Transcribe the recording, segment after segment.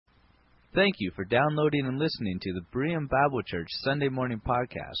Thank you for downloading and listening to the Berean Bible Church Sunday Morning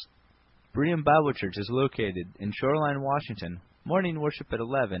Podcast. Berean Bible Church is located in Shoreline, Washington, morning worship at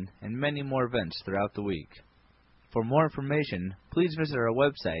 11, and many more events throughout the week. For more information, please visit our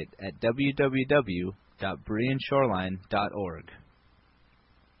website at www.bereanshoreline.org.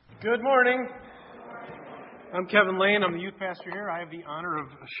 Good morning. I'm Kevin Lane. I'm the youth pastor here. I have the honor of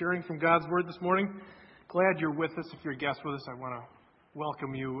sharing from God's Word this morning. Glad you're with us. If you're a guest with us, I want to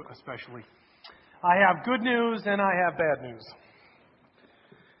welcome you especially. I have good news and I have bad news.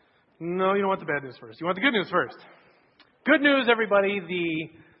 No, you don't want the bad news first. You want the good news first. Good news, everybody.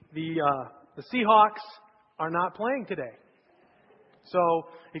 The Seahawks are not playing today. So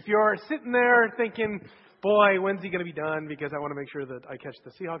if you're sitting there thinking, boy, when's he going to be done because I want to make sure that I catch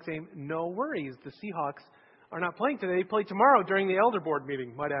the Seahawks game, no worries. The Seahawks are not playing today. They play tomorrow during the Elder Board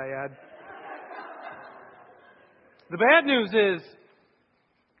meeting, might I add. The bad news is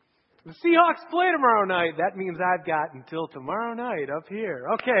the Seahawks play tomorrow night. That means I've got until tomorrow night up here.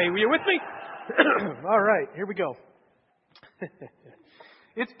 Okay, were you with me? All right, here we go.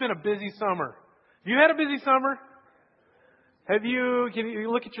 It's been a busy summer. Have you had a busy summer? Can you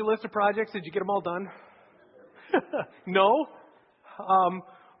look at your list of projects? Did you get them all done? No?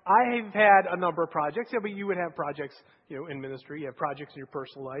 I've had a number of projects. Yeah, but you would have projects, in ministry. You have projects in your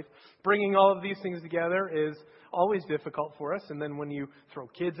personal life. Bringing all of these things together is always difficult for us. And then when you throw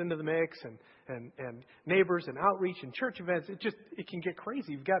kids into the mix and neighbors and outreach and church events, it can get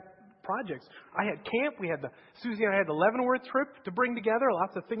crazy. You've got projects. I had camp. Susie and I had the Leavenworth trip to bring together.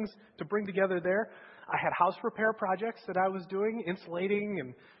 Lots of things to bring together there. I had house repair projects that I was doing, insulating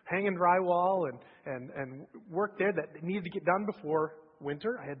and hanging drywall and work there that needed to get done before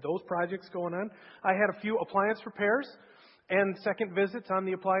winter. I had those projects going on. I had a few appliance repairs and second visits on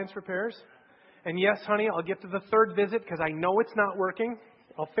the appliance repairs. And yes, honey, I'll get to the third visit because I know it's not working.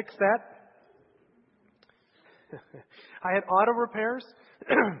 I'll fix that. I had auto repairs.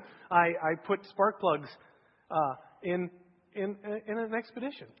 I put spark plugs in an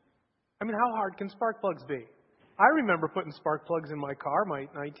expedition. I mean, how hard can spark plugs be? I remember putting spark plugs in my car, my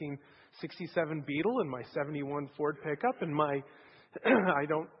 1967 Beetle and my 71 Ford pickup and my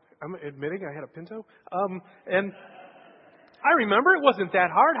I'm admitting I had a Pinto. And I remember it wasn't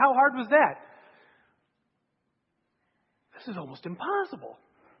that hard. How hard was that? This is almost impossible.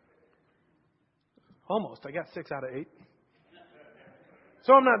 Almost. I got 6 out of 8.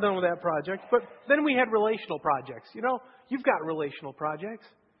 So I'm not done with that project. But then we had relational projects. You've got relational projects.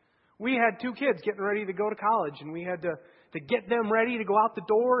 We had 2 kids getting ready to go to college, and we had to get them ready to go out the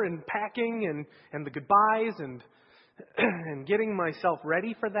door and packing and the goodbyes and getting myself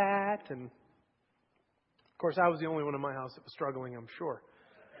ready for that. And of course, I was the only one in my house that was struggling, I'm sure,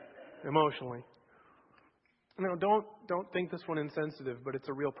 emotionally. Don't think this one insensitive, but it's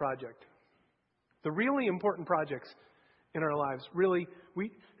a real project. The really important projects in our lives, really,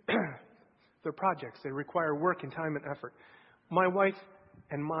 they're projects. They require work and time and effort. My wife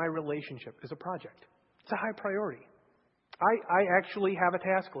and my relationship is a project. It's a high priority. I actually have a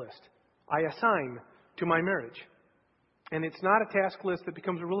task list I assign to my marriage. And it's not a task list that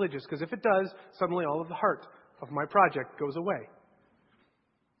becomes religious, because if it does, suddenly all of the heart of my project goes away.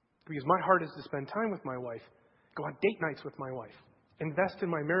 Because my heart is to spend time with my wife, go on date nights with my wife, invest in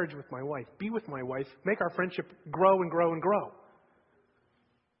my marriage with my wife, be with my wife, make our friendship grow and grow and grow.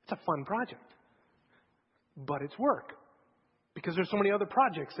 It's a fun project. But it's work. Because there's so many other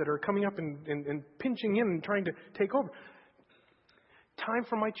projects that are coming up and pinching in and trying to take over. Time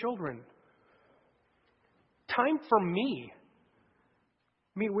for my children. Time for me.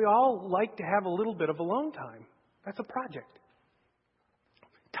 I mean, we all like to have a little bit of alone time. That's a project.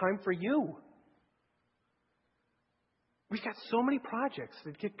 Time for you. We've got so many projects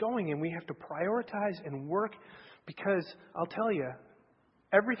that get going, and we have to prioritize and work because I'll tell you,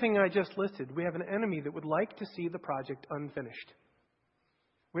 everything I just listed, we have an enemy that would like to see the project unfinished.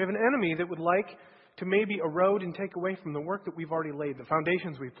 We have an enemy that would like to maybe erode and take away from the work that we've already laid, the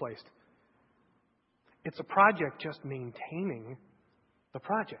foundations we've placed. It's a project just maintaining the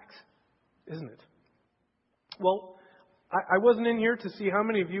projects, isn't it? Well, I wasn't in here to see how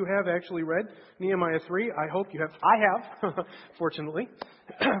many of you have actually read Nehemiah 3. I hope you have. I have, fortunately.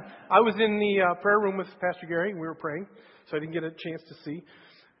 I was in the prayer room with Pastor Gary, and we were praying, so I didn't get a chance to see.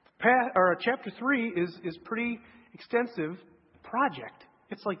 Chapter 3 is pretty extensive project.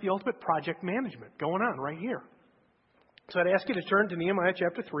 It's like the ultimate project management going on right here. So I'd ask you to turn to Nehemiah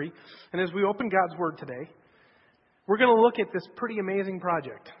chapter 3. And as we open God's Word today, we're going to look at this pretty amazing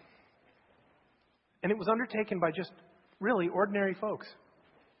project. And it was undertaken by just really ordinary folks,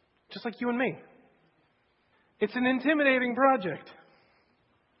 just like you and me. It's an intimidating project.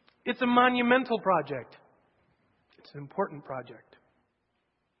 It's a monumental project. It's an important project.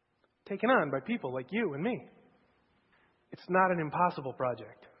 Taken on by people like you and me. It's not an impossible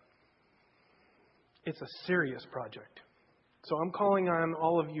project. It's a serious project. So I'm calling on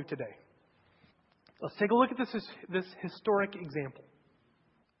all of you today. Let's take a look at this historic example.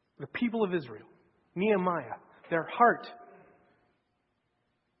 The people of Israel, Nehemiah, their heart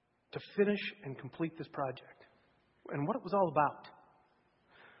to finish and complete this project and what it was all about.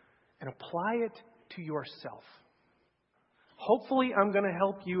 And apply it to yourself. Hopefully, I'm going to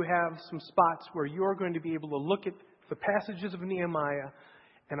help you have some spots where you're going to be able to look at the passages of Nehemiah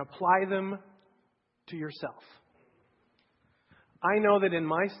and apply them to yourself. I know that in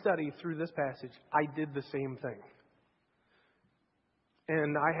my study through this passage, I did the same thing.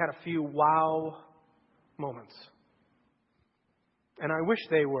 And I had a few wow moments. And I wish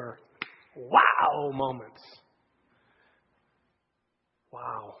they were wow moments.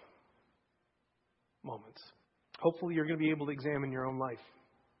 Wow moments. Hopefully you're going to be able to examine your own life.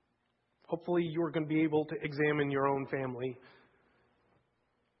 Hopefully you're going to be able to examine your own family,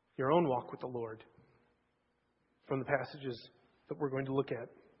 your own walk with the Lord from the passages that we're going to look at,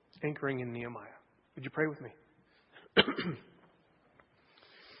 anchoring in Nehemiah. Would you pray with me?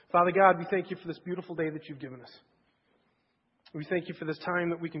 Father God, we thank you for this beautiful day that you've given us. We thank you for this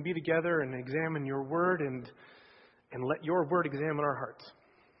time that we can be together and examine your word and let your word examine our hearts.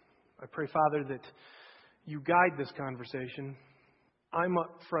 I pray, Father, that you guide this conversation. I'm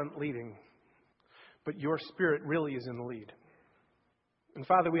up front leading, but your Spirit really is in the lead. And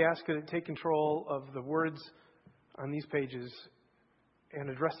Father, we ask that you take control of the words on these pages and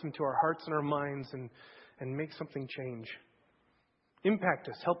address them to our hearts and our minds and make something change. Impact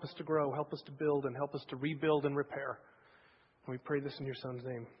us, help us to grow, help us to build, and help us to rebuild and repair. And we pray this in your Son's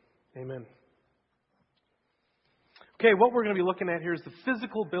name. Amen. Okay, what we're going to be looking at here is the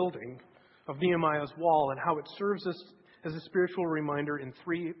physical building of Nehemiah's wall and how it serves us as a spiritual reminder in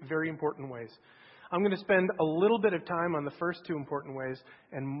three very important ways. I'm going to spend a little bit of time on the first two important ways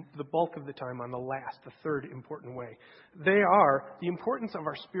and the bulk of the time on the last, the third important way. They are the importance of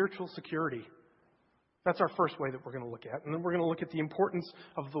our spiritual security. That's our first way that we're going to look at. And then we're going to look at the importance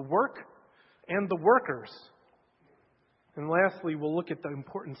of the work and the workers. And lastly, we'll look at the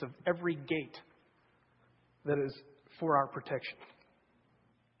importance of every gate that is for our protection.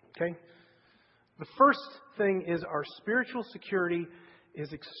 Okay? The first thing is our spiritual security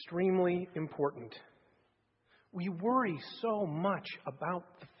is extremely important. We worry so much about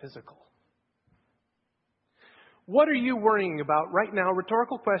the physical. What are you worrying about right now?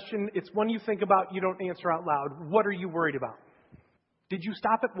 Rhetorical question. It's one you think about, you don't answer out loud. What are you worried about? Did you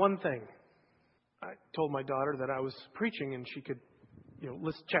stop at one thing? I told my daughter that I was preaching and she could,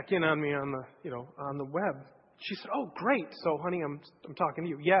 let's check in on me on the web. She said, "Oh, great. So, honey, I'm talking to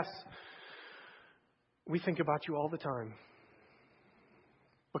you." Yes. We think about you all the time.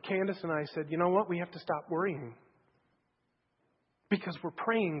 But Candace and I said, you know what? We have to stop worrying. Because we're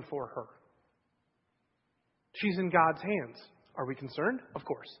praying for her. She's in God's hands. Are we concerned? Of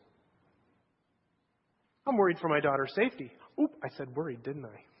course. I'm worried for my daughter's safety. Oop, I said worried, didn't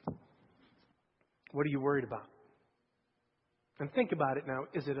I? What are you worried about? And think about it now.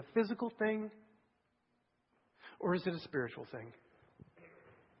 Is it a physical thing? Or is it a spiritual thing?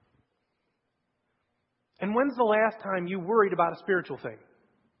 And when's the last time you worried about a spiritual thing?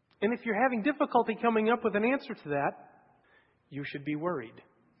 And if you're having difficulty coming up with an answer to that, you should be worried.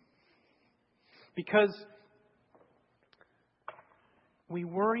 Because we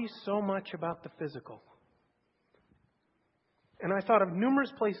worry so much about the physical. And I thought of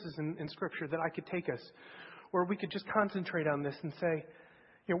numerous places in Scripture that I could take us where we could just concentrate on this and say,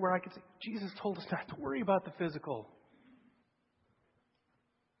 where I could say, Jesus told us not to worry about the physical.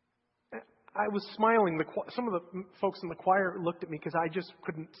 I was smiling. Some of the folks in the choir looked at me because I just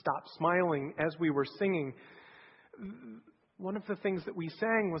couldn't stop smiling as we were singing. One of the things that we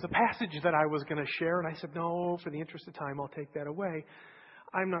sang was a passage that I was going to share, and I said, no, for the interest of time, I'll take that away.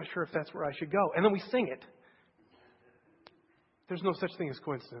 I'm not sure if that's where I should go. And then we sing it. There's no such thing as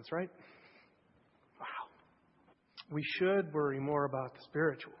coincidence, right? Wow. We should worry more about the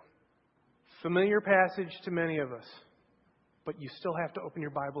spiritual. Familiar passage to many of us. But you still have to open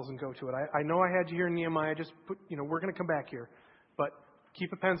your Bibles and go to it. I know I had you here in Nehemiah. Just put, we're going to come back here. But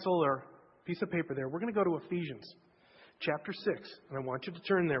keep a pencil or piece of paper there. We're going to go to Ephesians chapter 6. And I want you to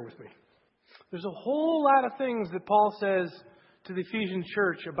turn there with me. There's a whole lot of things that Paul says to the Ephesian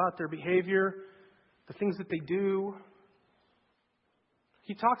church about their behavior, the things that they do.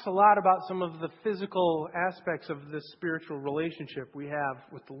 He talks a lot about some of the physical aspects of this spiritual relationship we have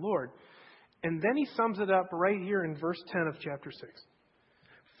with the Lord. And then he sums it up right here in verse 10 of chapter 6.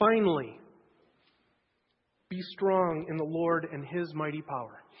 Finally, be strong in the Lord and His mighty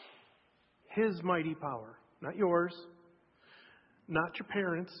power. His mighty power, not yours, not your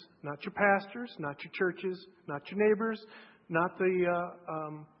parents, not your pastors, not your churches, not your neighbors, not the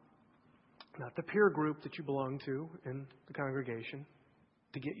peer group that you belong to in the congregation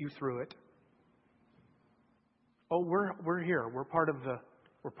to get you through it. Oh, we're here. We're part of the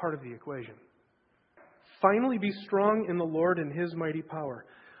equation. Finally, be strong in the Lord and His mighty power.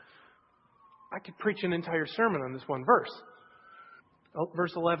 I could preach an entire sermon on this one verse.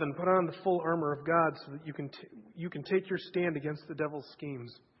 Verse 11, put on the full armor of God so that you can take your stand against the devil's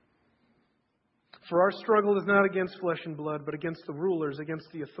schemes. For our struggle is not against flesh and blood, but against the rulers,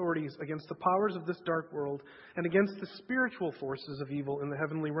 against the authorities, against the powers of this dark world, and against the spiritual forces of evil in the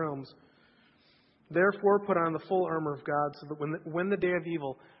heavenly realms. Therefore, put on the full armor of God so that when the day of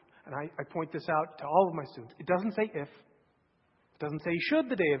evil, and I point this out to all of my students, it doesn't say if, it doesn't say should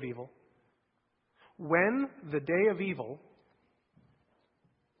the day of evil. When the day of evil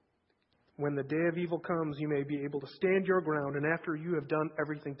comes, you may be able to stand your ground, and after you have done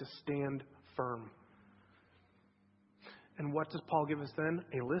everything, to stand firm. And what does Paul give us then?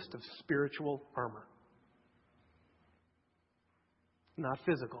 A list of spiritual armor. Not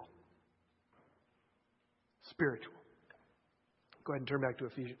physical. Spiritual. Go ahead and turn back to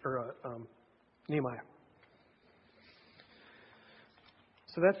Nehemiah.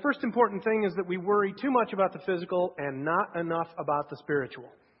 So that first important thing is that we worry too much about the physical and not enough about the spiritual.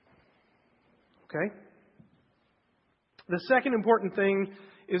 Okay? The second important thing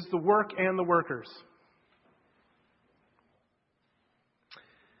is the work and the workers.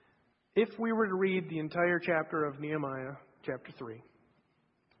 If we were to read the entire chapter of Nehemiah, chapter 3,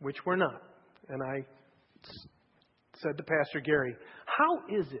 which we're not, and I said to Pastor Gary,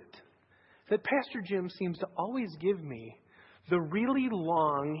 how is it that Pastor Jim seems to always give me the really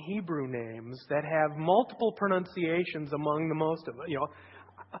long Hebrew names that have multiple pronunciations among the most of them? You know,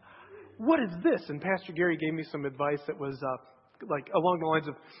 what is this? And Pastor Gary gave me some advice that was like along the lines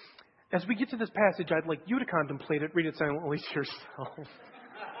of, as we get to this passage, I'd like you to contemplate it, read it silently to yourself.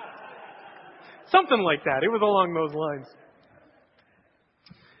 Something like that. It was along those lines.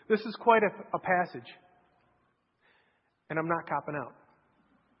 This is quite a passage. And I'm not copping out.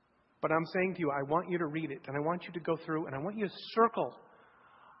 But I'm saying to you, I want you to read it, and I want you to go through, and I want you to circle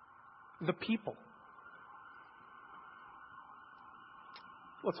the people.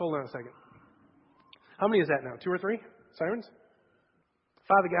 Let's hold on a second. How many is that now? 2 or 3 sirens?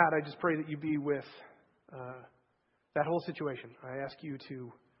 Father God, I just pray that you be with that whole situation. I ask you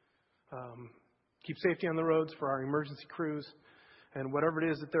to keep safety on the roads for our emergency crews. And whatever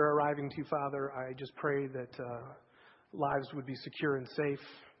it is that they're arriving to, Father, I just pray that lives would be secure and safe.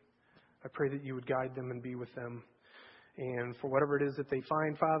 I pray that you would guide them and be with them. And for whatever it is that they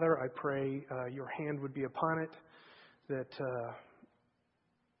find, Father, I pray your hand would be upon it, that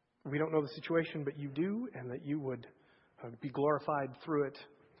we don't know the situation, but you do, and that you would be glorified through it.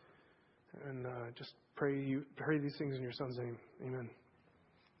 And just pray these things in your Son's name. Amen.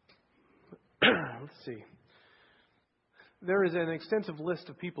 Let's see. There is an extensive list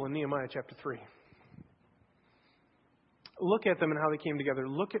of people in Nehemiah chapter 3. Look at them and how they came together.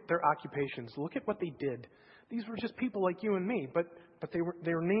 Look at their occupations. Look at what they did. These were just people like you and me, but they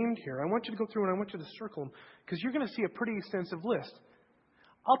were named here. I want you to go through and I want you to circle them, because you're going to see a pretty extensive list.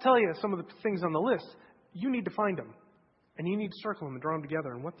 I'll tell you some of the things on the list. You need to find them, and you need to circle them and draw them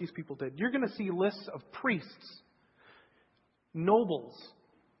together and what these people did. You're going to see lists of priests, nobles,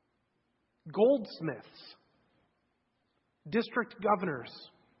 goldsmiths, district governors,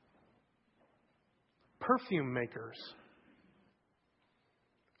 perfume makers,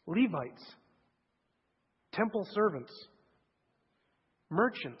 Levites, temple servants,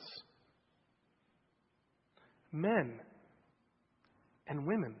 merchants, men, and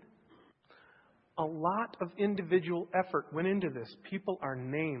women. A lot of individual effort went into this. People are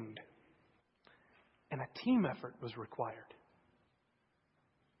named. And a team effort was required.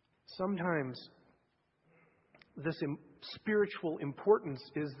 Sometimes this spiritual importance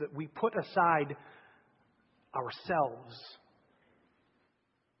is that we put aside ourselves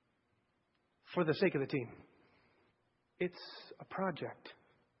for the sake of the team. It's a project.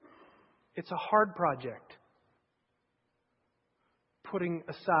 It's a hard project. Putting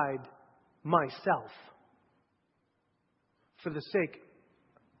aside myself for the sake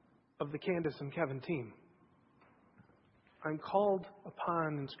of the Candace and Kevin team. I'm called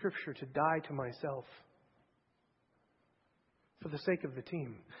upon in Scripture to die to myself for the sake of the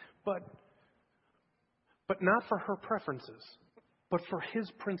team. But not for her preferences, but for his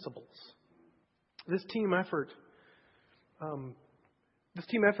principles. This team effort This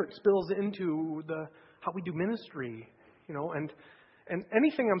team effort spills into how we do ministry, and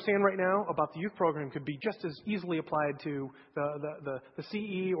anything I'm saying right now about the youth program could be just as easily applied to the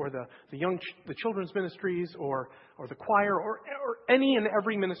CE or the children's ministries or the choir or any and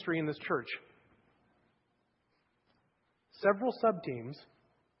every ministry in this church. Several sub-teams,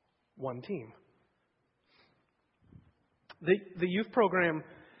 one team. The youth program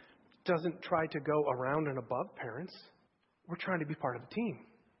doesn't try to go around and above parents. We're trying to be part of the team.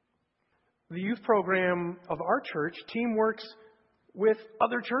 The youth program of our church team works with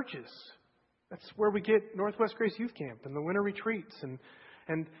other churches. That's where we get Northwest Grace Youth Camp and the winter retreats and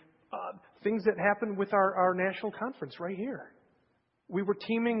things that happen with our national conference right here. We were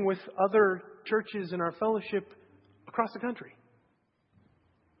teaming with other churches in our fellowship across the country.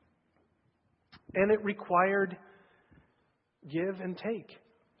 And it required give and take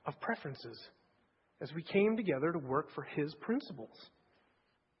of preferences as we came together to work for His principles.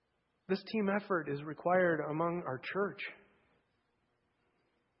 This team effort is required among our church,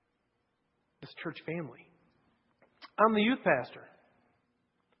 this church family. I'm the youth pastor.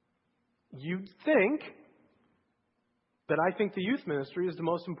 You'd think that I think the youth ministry is the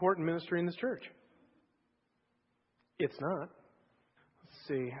most important ministry in this church. It's not. Let's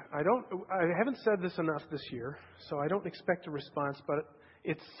see. I haven't said this enough this year, so I don't expect a response, but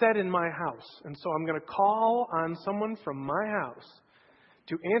it's said in my house. And so I'm going to call on someone from my house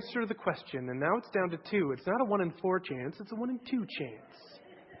to answer the question. And now it's down to 2. It's not a 1 in 4 chance. It's a 1 in 2 chance.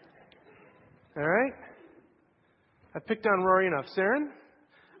 All right? I picked on Rory enough. Saren,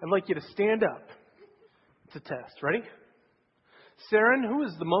 I'd like you to stand up. It's a test. Ready? Saren, who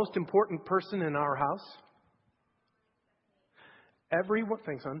is the most important person in our house? Everyone.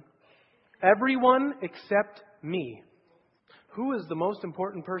 Thanks, son. Everyone except me. Who is the most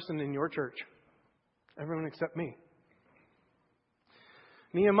important person in your church? Everyone except me.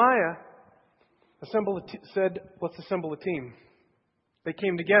 Nehemiah said, let's assemble a team. They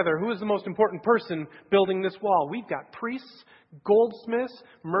came together. Who is the most important person building this wall? We've got priests, goldsmiths,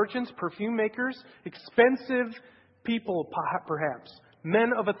 merchants, perfume makers, expensive people perhaps,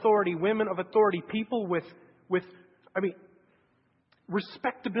 men of authority, women of authority, people with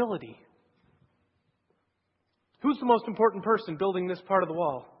respectability. Who's the most important person building this part of the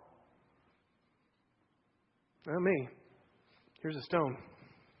wall? Not me. Here's a stone.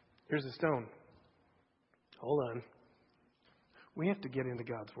 Here's a stone. Hold on. We have to get into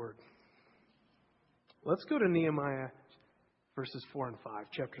God's Word. Let's go to Nehemiah verses 4 and 5,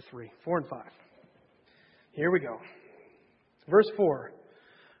 chapter 3. 4 and 5. Here we go. Verse 4.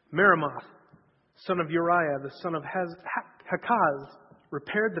 Meremoth, son of Uriah, the son of Hakaz,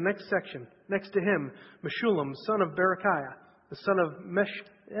 repaired the next section. Next to him, Meshullam, son of Berechiah, the son of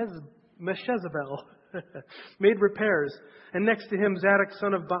Meshezabel, made repairs. And next to him, Zadok,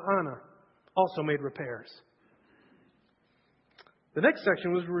 son of Baana, also made repairs. The next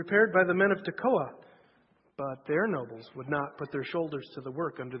section was repaired by the men of Tekoa, but their nobles would not put their shoulders to the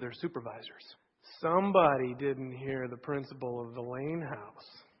work under their supervisors. Somebody didn't hear the principle of the Lane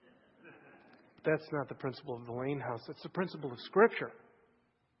House. That's not the principle of the Lane House. It's the principle of Scripture.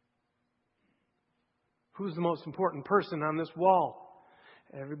 Who's the most important person on this wall?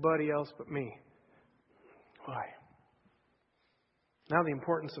 Everybody else but me. Why? Now the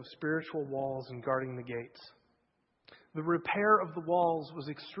importance of spiritual walls and guarding the gates. The repair of the walls was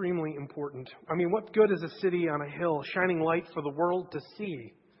extremely important. What good is a city on a hill shining light for the world to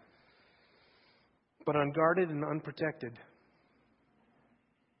see, but unguarded and unprotected?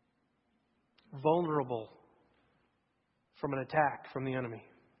 Vulnerable from an attack from the enemy.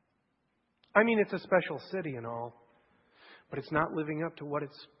 It's a special city and all, but it's not living up to what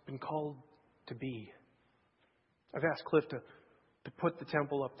it's been called to be. I've asked Cliff to put the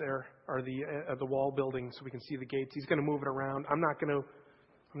temple up there, or the wall building, so we can see the gates. He's going to move it around. I'm not going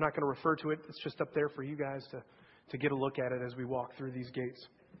to refer to it. It's just up there for you guys to get a look at it as we walk through these gates.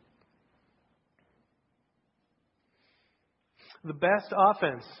 The best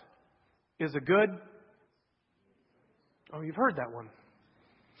offense is a good... Oh, you've heard that one.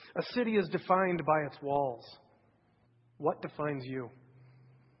 A city is defined by its walls. What defines you?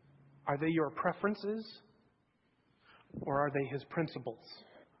 Are they your preferences? Or are they His principles?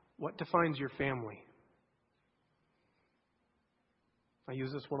 What defines your family? I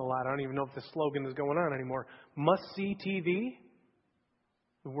use this one a lot. I don't even know if this slogan is going on anymore. Must-see TV?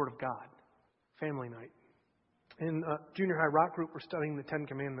 The Word of God. Family night. In junior high rock group, we're studying the 10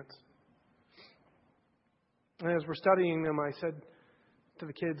 Commandments. And as we're studying them, I said to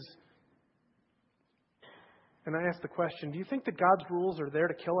the kids, and I asked the question, do you think that God's rules are there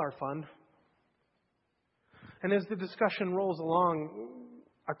to kill our fun? And as the discussion rolls along,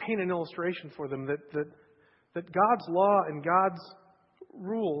 I paint an illustration for them that God's law and God's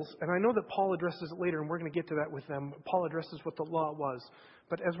rules, and I know that Paul addresses it later, and we're going to get to that with them. Paul addresses what the law was.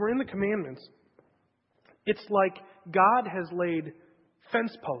 But as we're in the commandments, it's like God has laid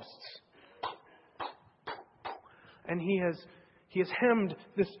fence posts. And He has hemmed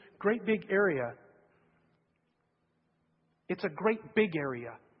this great big area. It's a great big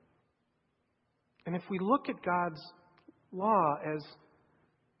area. And if we look at God's law as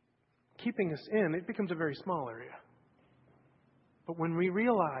keeping us in, it becomes a very small area. But when we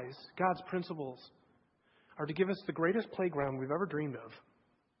realize God's principles are to give us the greatest playground we've ever dreamed of,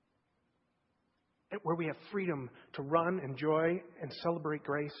 where we have freedom to run, enjoy, and celebrate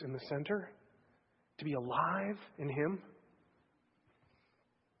grace in the center, to be alive in Him,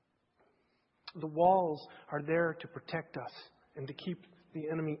 the walls are there to protect us and to keep the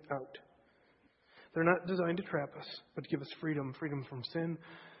enemy out. They're not designed to trap us, but to give us freedom. Freedom from sin,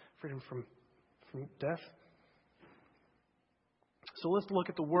 freedom from death. So let's look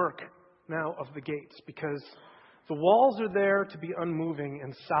at the work now of the gates, because the walls are there to be unmoving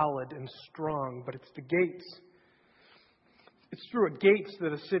and solid and strong, but it's the gates. It's through a gates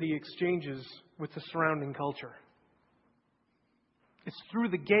that a city exchanges with the surrounding culture. It's through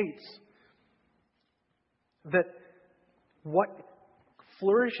the gates that what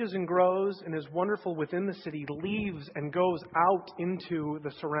flourishes and grows and is wonderful within the city leaves and goes out into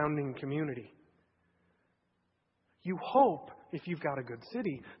the surrounding community. You hope, if you've got a good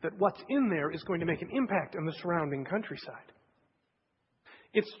city, that what's in there is going to make an impact on the surrounding countryside.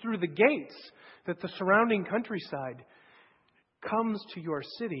 It's through the gates that the surrounding countryside comes to your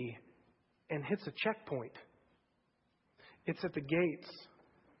city and hits a checkpoint. It's at the gates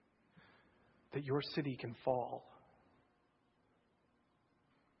that your city can fall.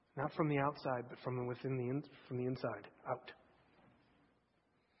 Not from the outside, but from the inside out.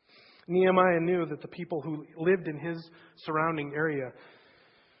 Nehemiah knew that the people who lived in his surrounding area,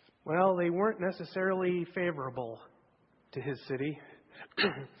 well, they weren't necessarily favorable to his city.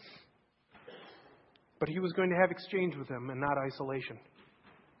 But he was going to have exchange with them and not isolation.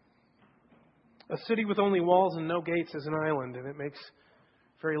 A city with only walls and no gates is an island, and it makes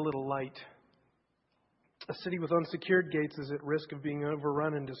very little light. A city with unsecured gates is at risk of being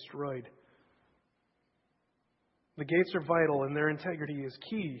overrun and destroyed. The gates are vital, and their integrity is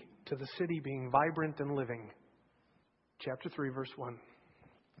key to the city being vibrant and living. Chapter 3, verse 1.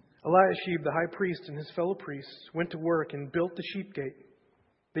 Eliashib, the high priest, and his fellow priests went to work and built the sheep gate.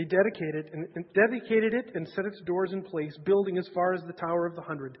 They dedicated it and set its doors in place, building as far as the Tower of the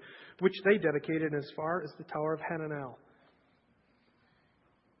 100, which they dedicated as far as the Tower of Hananel.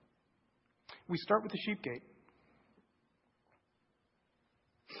 We start with the sheep gate.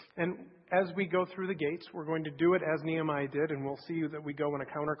 And as we go through the gates, we're going to do it as Nehemiah did, and we'll see that we go in a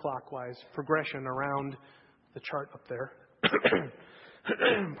counterclockwise progression around the chart up there.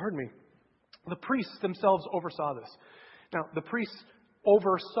 Pardon me. The priests themselves oversaw this. Now, the priests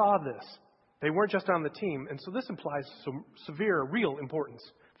oversaw this. They weren't just on the team, and so this implies some severe, real importance.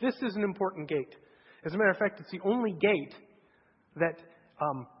 This is an important gate. As a matter of fact, it's the only gate that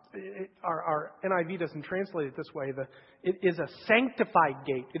our NIV doesn't translate it this way. It is a sanctified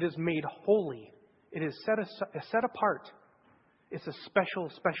gate. It is made holy. It is set apart. It's a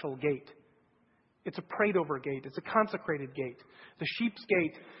special gate. It's a prayed over gate. It's a consecrated gate. The sheep's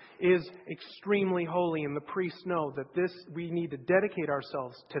gate is extremely holy, and the priests know that we need to dedicate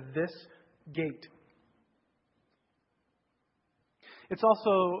ourselves to this gate. It's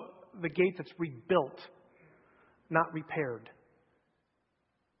also the gate that's rebuilt, not repaired.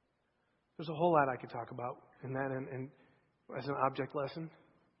 There's a whole lot I could talk about in that and as an object lesson.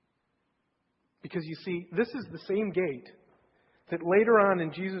 Because you see, this is the same gate that later on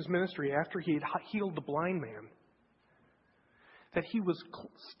in Jesus' ministry, after he had healed the blind man, that he was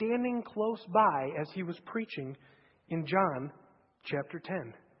standing close by as he was preaching in John chapter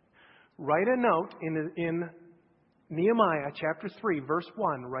 10. Write a note in Nehemiah chapter 3, verse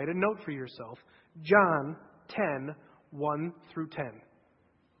 1. Write a note for yourself. John 10, 1 through 10.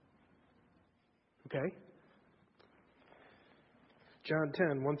 Okay? John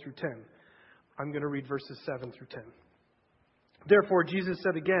 10, 1 through 10. I'm going to read verses 7 through 10. Therefore, Jesus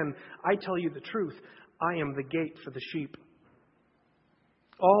said again, I tell you the truth. I am the gate for the sheep.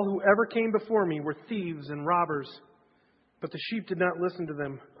 All who ever came before me were thieves and robbers, but the sheep did not listen to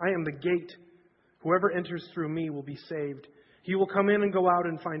them. I am the gate. Whoever enters through me will be saved. He will come in and go out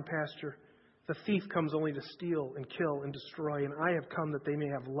and find pasture. The thief comes only to steal and kill and destroy, and I have come that they may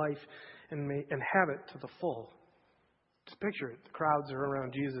have life and have it to the full. Just picture it. The crowds are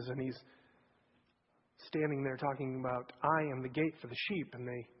around Jesus, and he's standing there talking about, I am the gate for the sheep, and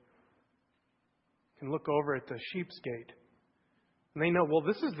they can look over at the sheep's gate. And they know, well,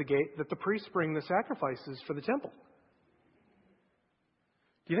 this is the gate that the priests bring the sacrifices for the temple.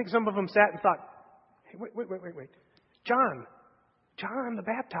 Do you think some of them sat and thought, hey, wait. John the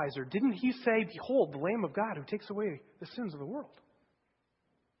baptizer, didn't he say, behold, the Lamb of God who takes away the sins of the world?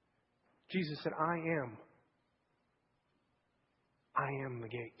 Jesus said, I am the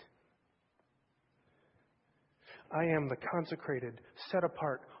gate. I am the consecrated, set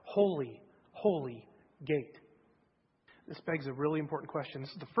apart, holy gate. This begs a really important question.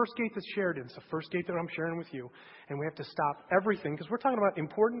 This is the first gate that's shared, and it's the first gate that I'm sharing with you. And we have to stop everything because we're talking about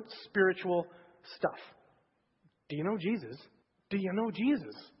important spiritual stuff. Do you know Jesus? Do you know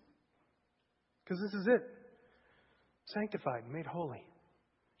Jesus? Because this is it. Sanctified, made holy.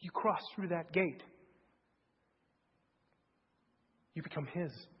 You cross through that gate. You become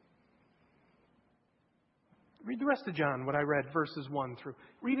His. Read the rest of John, what I read, verses 1 through.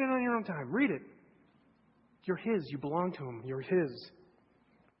 Read it on your own time. Read it. You're His. You belong to Him. You're His.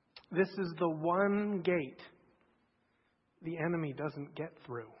 This is the one gate the enemy doesn't get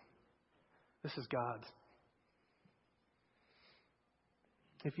through. This is God's.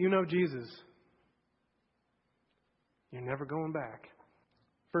 If you know Jesus, you're never going back.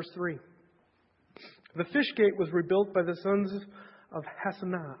 Verse 3. The fish gate was rebuilt by the sons of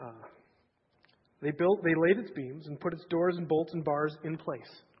Hassenaah. They laid its beams and put its doors and bolts and bars in place.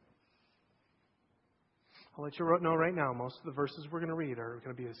 I'll let you know right now, most of the verses we're going to read are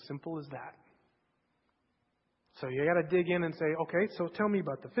going to be as simple as that. So you got to dig in and say, okay, so tell me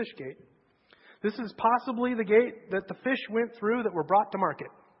about the fish gate. This is possibly the gate that the fish went through that were brought to market.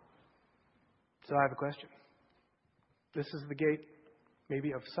 So I have a question. This is the gate,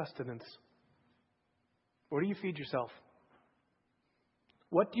 maybe, of sustenance. Where do you feed yourself?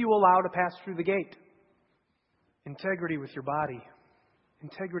 What do you allow to pass through the gate? Integrity with your body.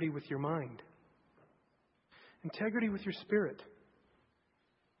 Integrity with your mind. Integrity with your spirit.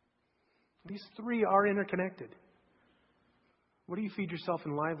 These three are interconnected. What do you feed yourself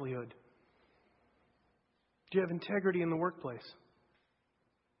in livelihood? Do you have integrity in the workplace?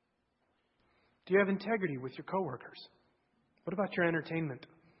 Do you have integrity with your coworkers? What about your entertainment?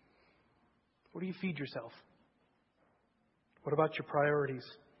 What do you feed yourself? What about your priorities?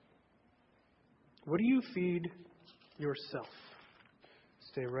 What do you feed yourself?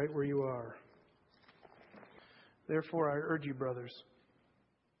 Stay right where you are. Therefore, I urge you, brothers,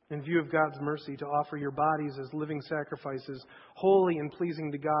 in view of God's mercy, to offer your bodies as living sacrifices, holy and pleasing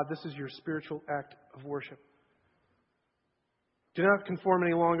to God. This is your spiritual act of worship. Do not conform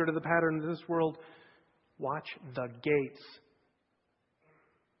any longer to the pattern of this world. Watch the gates.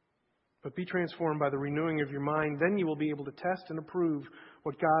 But be transformed by the renewing of your mind. Then you will be able to test and approve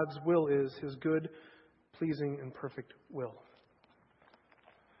what God's will is, His good, pleasing, and perfect will.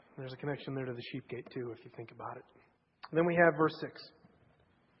 There's a connection there to the sheep gate, too, if you think about it. Then we have verse 6.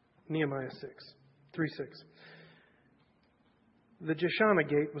 Nehemiah 3:6. The Jeshanah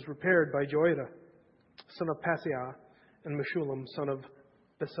gate was repaired by Joiada, son of Paseah, and Meshullam, son of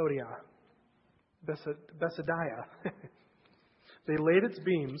Besodiah. They laid its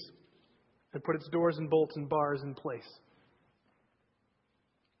beams and put its doors and bolts and bars in place.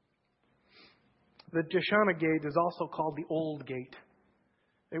 The Jeshanah gate is also called the Old Gate.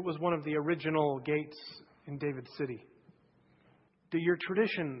 It was one of the original gates in David's city. Do your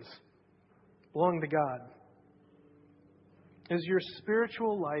traditions belong to God? Is your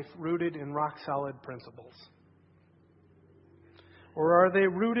spiritual life rooted in rock-solid principles? Or are they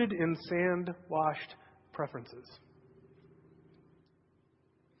rooted in sand-washed preferences?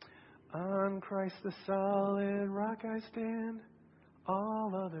 On Christ the solid rock I stand,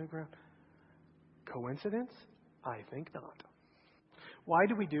 all other ground. Coincidence? I think not. Why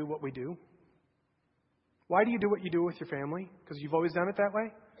do we do what we do? Why do you do what you do with your family? Because you've always done it that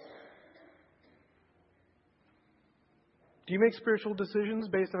way? Do you make spiritual decisions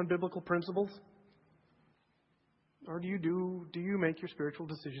based on biblical principles? Or do you make your spiritual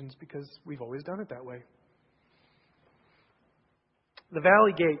decisions because we've always done it that way? The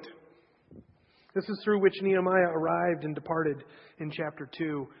Valley Gate. This is through which Nehemiah arrived and departed in chapter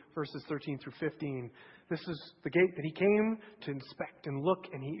 2, verses 13 through 15. This is the gate that he came to inspect and look,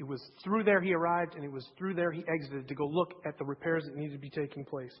 and it was through there he arrived, and it was through there he exited to go look at the repairs that needed to be taking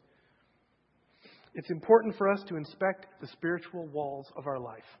place. It's important for us to inspect the spiritual walls of our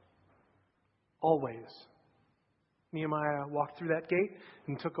life. Always. Nehemiah walked through that gate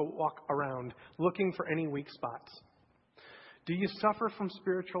and took a walk around, looking for any weak spots. Do you suffer from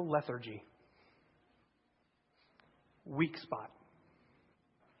spiritual lethargy? Weak spot.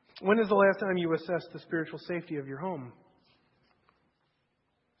 When is the last time you assessed the spiritual safety of your home?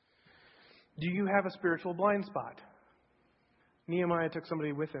 Do you have a spiritual blind spot? Nehemiah took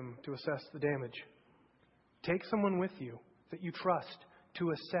somebody with him to assess the damage. Take someone with you that you trust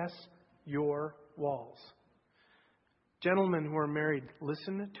to assess your walls. Gentlemen who are married,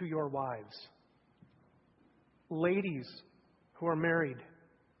 listen to your wives. Ladies who are married,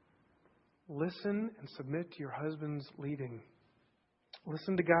 listen and submit to your husband's leading.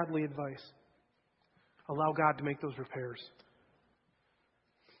 Listen to godly advice. Allow God to make those repairs.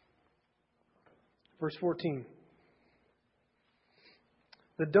 Verse 14.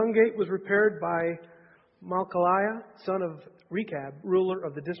 The dung gate was repaired by Malchiah, son of Rechab, ruler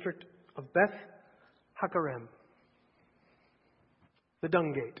of the district of Beth Hakerem. The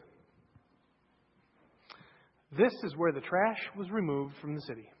dung gate. This is where the trash was removed from the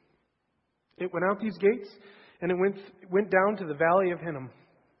city. It went out these gates, and it went down to the valley of Hinnom.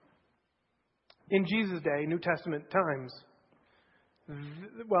 In Jesus' day, New Testament times,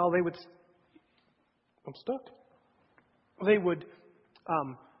 they would... I'm stuck. They would,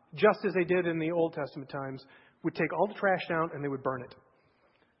 just as they did in the Old Testament times, would take all the trash down and they would burn it.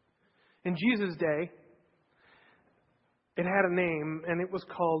 In Jesus' day, it had a name, and it was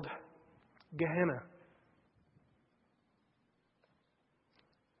called Gehenna.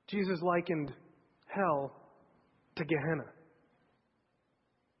 Jesus likened hell to Gehenna,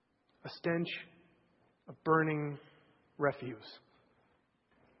 a stench of burning refuse.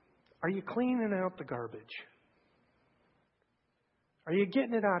 Are you cleaning out the garbage? Are you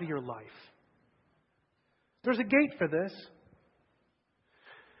getting it out of your life? There's a gate for this.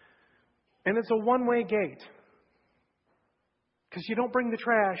 And it's a one-way gate. Because you don't bring the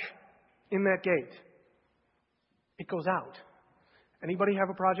trash in that gate. It goes out. Anybody have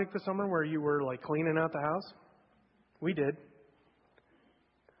a project this summer where you were cleaning out the house? We did.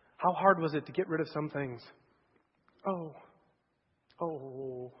 How hard was it to get rid of some things? Oh.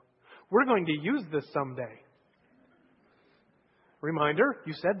 We're going to use this someday. Reminder,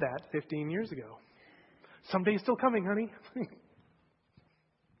 you said that 15 years ago. Someday's still coming, honey.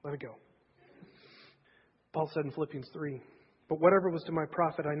 Let it go. Paul said in Philippians 3, "But whatever was to my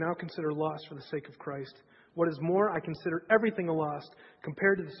profit, I now consider loss for the sake of Christ. What is more, I consider everything a loss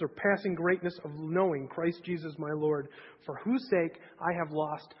compared to the surpassing greatness of knowing Christ Jesus my Lord, for whose sake I have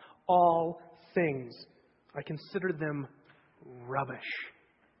lost all things. I consider them rubbish,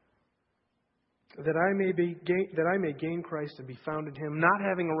 that I may gain Christ and be found in Him, not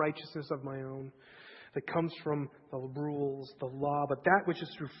having a righteousness of my own that comes from the rules, the law, but that which is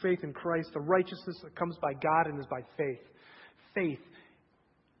through faith in Christ, the righteousness that comes by God and is by faith. Faith.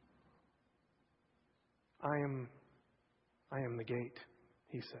 I am the gate,"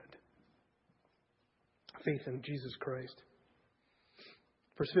 he said. Faith in Jesus Christ.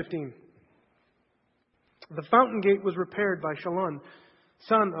 Verse 15. The fountain gate was repaired by Shallun,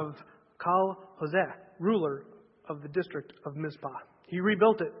 son of Chal-Hoseh, ruler of the district of Mizpah. He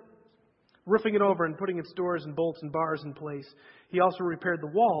rebuilt it, roofing it over and putting its doors and bolts and bars in place. He also repaired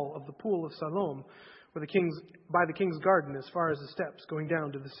the wall of the pool of Siloam by the king's garden as far as the steps going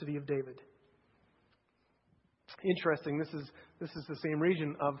down to the city of David. Interesting, this is the same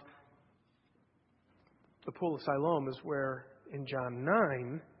region of the pool of Siloam as where in John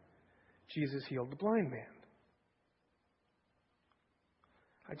 9 Jesus healed the blind man.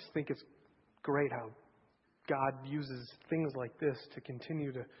 I just think it's great how God uses things like this to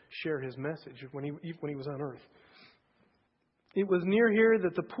continue to share His message when He was on earth. It was near here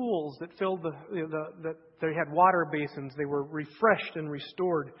that the pools that filled that they had water basins, they were refreshed and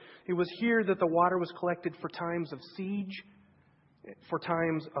restored. It was here that the water was collected for times of siege, for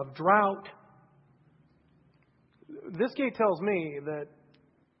times of drought. This gate tells me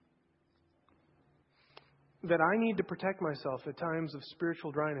that I need to protect myself at times of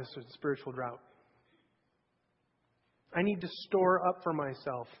spiritual dryness or spiritual drought. I need to store up for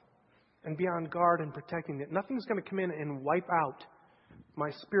myself and be on guard and protecting it. Nothing's going to come in and wipe out my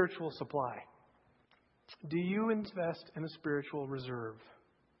spiritual supply. Do you invest in a spiritual reserve?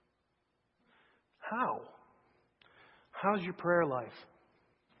 How? How's your prayer life?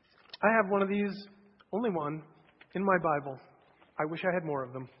 I have one of these, only one, in my Bible. I wish I had more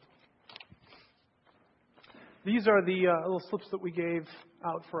of them. These are the little slips that we gave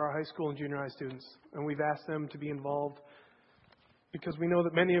out for our high school and junior high students. And we've asked them to be involved because we know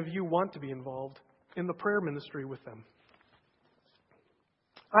that many of you want to be involved in the prayer ministry with them.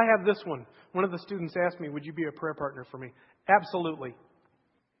 I have this one. One of the students asked me, "Would you be a prayer partner for me?" Absolutely.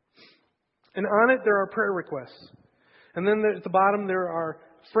 And on it, there are prayer requests. And then at the bottom, there are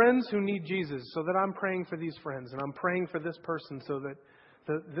friends who need Jesus, so that I'm praying for these friends. And I'm praying for this person so that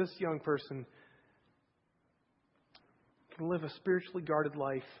This young person can live a spiritually guarded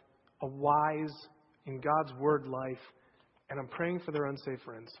life, a wise, in God's Word life, and I'm praying for their unsaved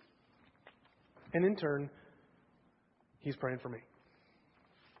friends. And in turn, he's praying for me.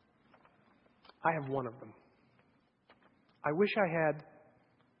 I have one of them. I wish I had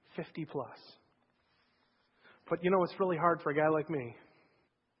 50 plus. But you know, it's really hard for a guy like me.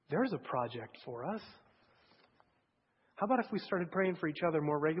 There's a project for us. How about if we started praying for each other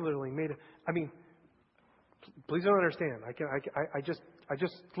more regularly? Please don't understand. I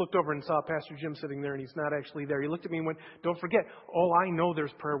just looked over and saw Pastor Jim sitting there, and he's not actually there. He looked at me and went, "Don't forget, I know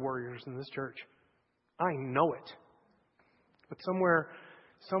there's prayer warriors in this church. I know it. But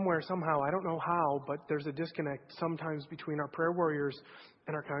somewhere, somehow, I don't know how, but there's a disconnect sometimes between our prayer warriors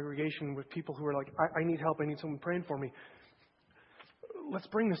and our congregation with people who are like, I need help. I need someone praying for me. Let's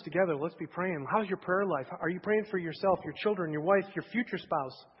bring this together. Let's be praying. How's your prayer life? Are you praying for yourself, your children, your wife, your future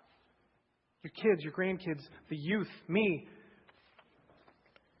spouse, your kids, your grandkids, the youth, me?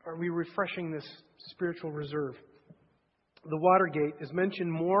 Are we refreshing this spiritual reserve? The water gate is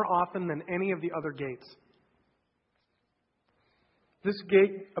mentioned more often than any of the other gates. This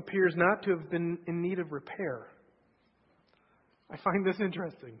gate appears not to have been in need of repair. I find this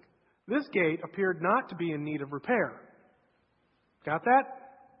interesting. This gate appeared not to be in need of repair. Got that?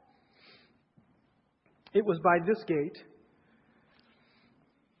 It was by this gate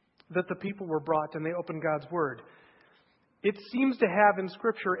that the people were brought and they opened God's Word. It seems to have in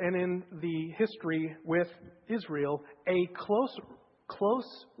Scripture and in the history with Israel a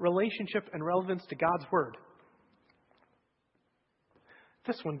close relationship and relevance to God's Word.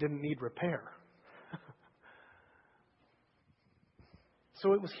 This one didn't need repair.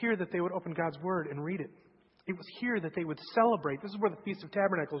 So it was here that they would open God's Word and read it. It was here that they would celebrate. This is where the Feast of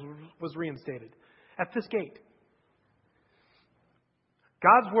Tabernacles was reinstated. At this gate.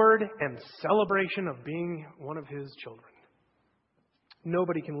 God's Word and celebration of being one of His children.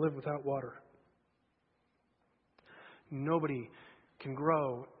 Nobody can live without water. Nobody can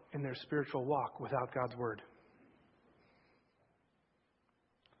grow in their spiritual walk without God's Word.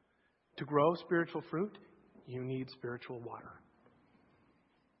 To grow spiritual fruit, you need spiritual water.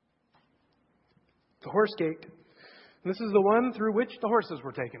 The horse gate. This is the one through which the horses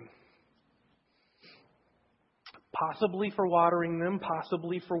were taken. Possibly for watering them,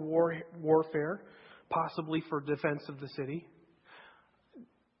 possibly for warfare, possibly for defense of the city.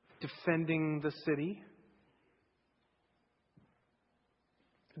 Defending the city.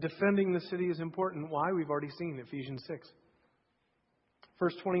 Defending the city is important. Why? We've already seen Ephesians 6.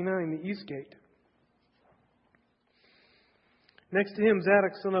 Verse 29, the east gate. Next to him,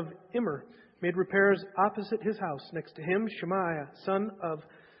 Zadok, son of Immer, made repairs opposite his house. Next to him, Shemaiah, son of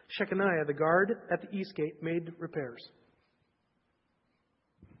Shechaniah, the guard at the east gate, made repairs.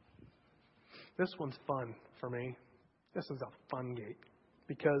 This one's fun for me. This is a fun gate.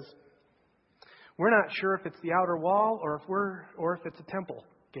 Because we're not sure if it's the outer wall or if it's a temple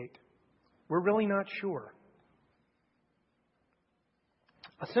gate. We're really not sure.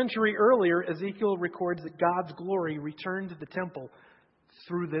 A century earlier, Ezekiel records that God's glory returned to the temple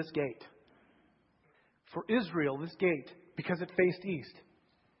through this gate. For Israel, this gate, because it faced east,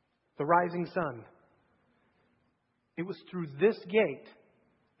 the rising sun, it was through this gate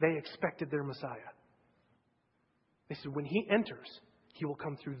they expected their Messiah. They said, when He enters, He will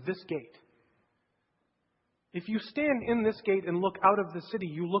come through this gate. If you stand in this gate and look out of the city,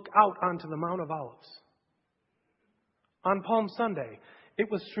 you look out onto the Mount of Olives. On Palm Sunday, it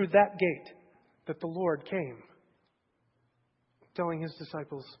was through that gate that the Lord came, telling His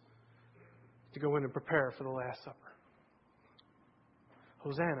disciples to go in and prepare for the Last Supper.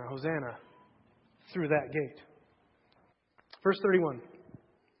 Hosanna, Hosanna, through that gate. Verse 31.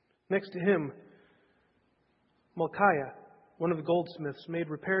 Next to him, Malchiah, one of the goldsmiths, made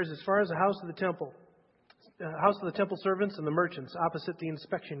repairs as far as the house of the temple servants and the merchants, opposite the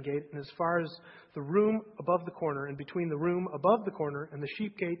inspection gate, and as far as the room above the corner, and between the room above the corner and the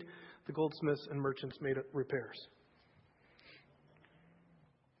sheep gate, the goldsmiths and merchants made repairs.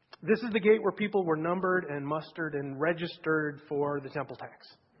 This is the gate where people were numbered and mustered and registered for the temple tax.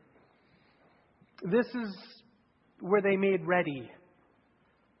 This is where they made ready,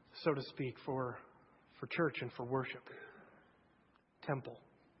 so to speak, for church and for worship. Temple.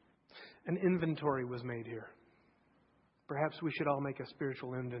 An inventory was made here. Perhaps we should all make a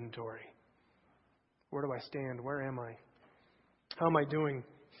spiritual inventory. Where do I stand? Where am I? How am I doing?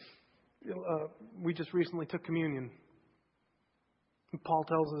 We just recently took communion. Paul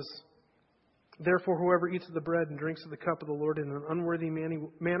tells us, therefore, whoever eats of the bread and drinks of the cup of the Lord in an unworthy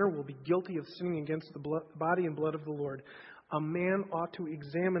manner will be guilty of sinning against the body and blood of the Lord. A man ought to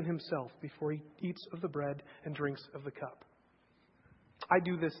examine himself before he eats of the bread and drinks of the cup. I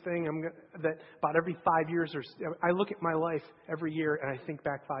do this thing that about every 5 years, I look at my life every year and I think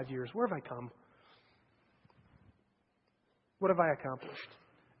back 5 years. Where have I come? What have I accomplished?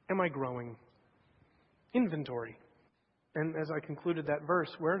 Am I growing? Inventory. And as I concluded that verse,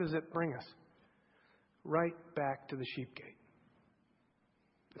 where does it bring us? Right back to the sheep gate.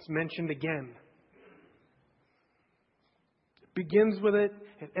 It's mentioned again. It begins with it.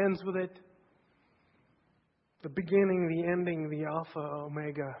 It ends with it. The beginning, the ending, the Alpha,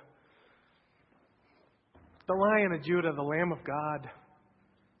 Omega. The Lion of Judah, the Lamb of God.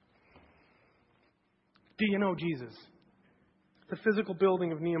 Do you know Jesus? The physical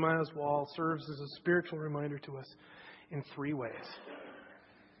building of Nehemiah's wall serves as a spiritual reminder to us in 3 ways.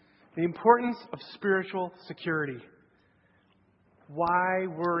 The importance of spiritual security. Why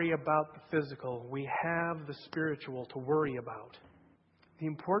worry about the physical? We have the spiritual to worry about. The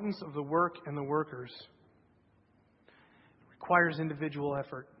importance of the work and the workers. It requires individual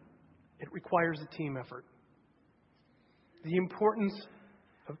effort. It requires a team effort. The importance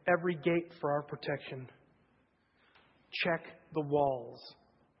of every gate for our protection. Check the walls.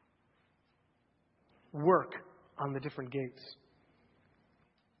 Work on the different gates.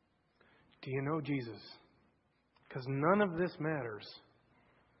 Do you know Jesus? Because none of this matters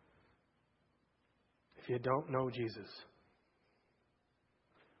if you don't know Jesus.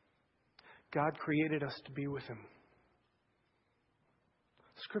 God created us to be with Him.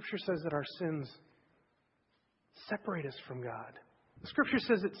 Scripture says that our sins separate us from God. Scripture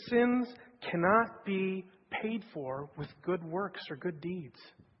says that sins cannot be paid for with good works or good deeds.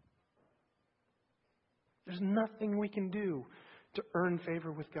 There's nothing we can do to earn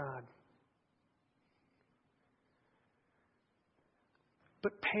favor with God.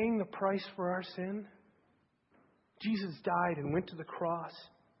 But paying the price for our sin, Jesus died and went to the cross.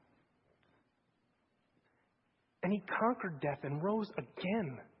 And He conquered death and rose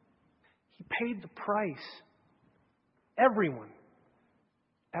again. He paid the price. Everyone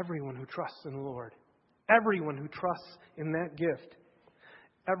who trusts in the Lord, everyone who trusts in that gift,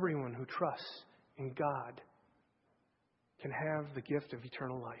 everyone who trusts in God can have the gift of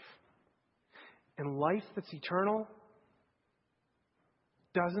eternal life. And life that's eternal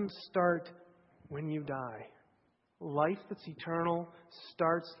doesn't start when you die. Life that's eternal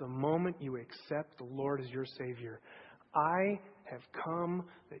starts the moment you accept the Lord as your Savior. I have come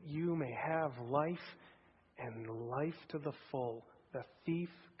that you may have life and life to the full. The thief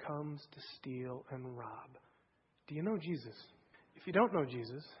comes to steal and rob. Do you know Jesus? If you don't know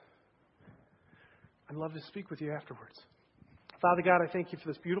Jesus, I'd love to speak with you afterwards. Father God, I thank you for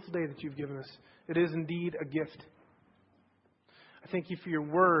this beautiful day that you've given us. It is indeed a gift. I thank you for your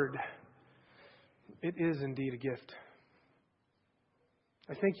word. It is indeed a gift.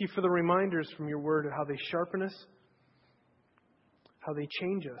 I thank you for the reminders from your word of how they sharpen us, how they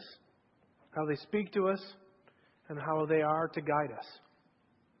change us, how they speak to us, and how they are to guide us.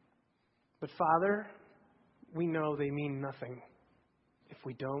 But Father, we know they mean nothing if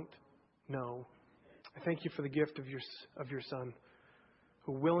we don't know. I thank you for the gift of your Son,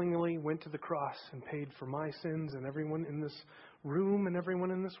 who willingly went to the cross and paid for my sins and everyone in this room and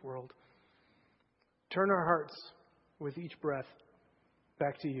everyone in this world. Turn our hearts with each breath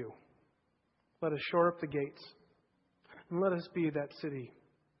back to you. Let us shore up the gates and let us be that city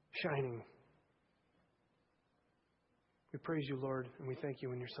shining. We praise you, Lord, and we thank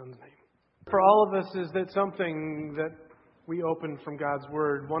you in your Son's name. For all of us, is that something that we opened from God's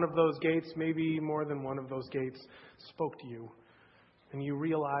Word? One of those gates, maybe more than one of those gates, spoke to you, and you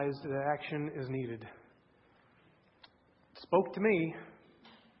realized that action is needed. It spoke to me.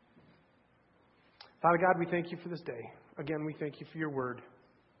 Father God, we thank you for this day. Again, we thank you for your Word.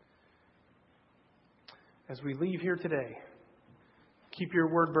 As we leave here today, keep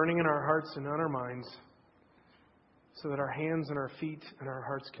your Word burning in our hearts and on our minds, so that our hands and our feet and our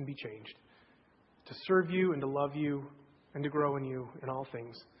hearts can be changed to serve you and to love you and to grow in you in all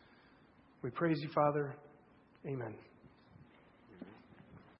things. We praise you, Father. Amen.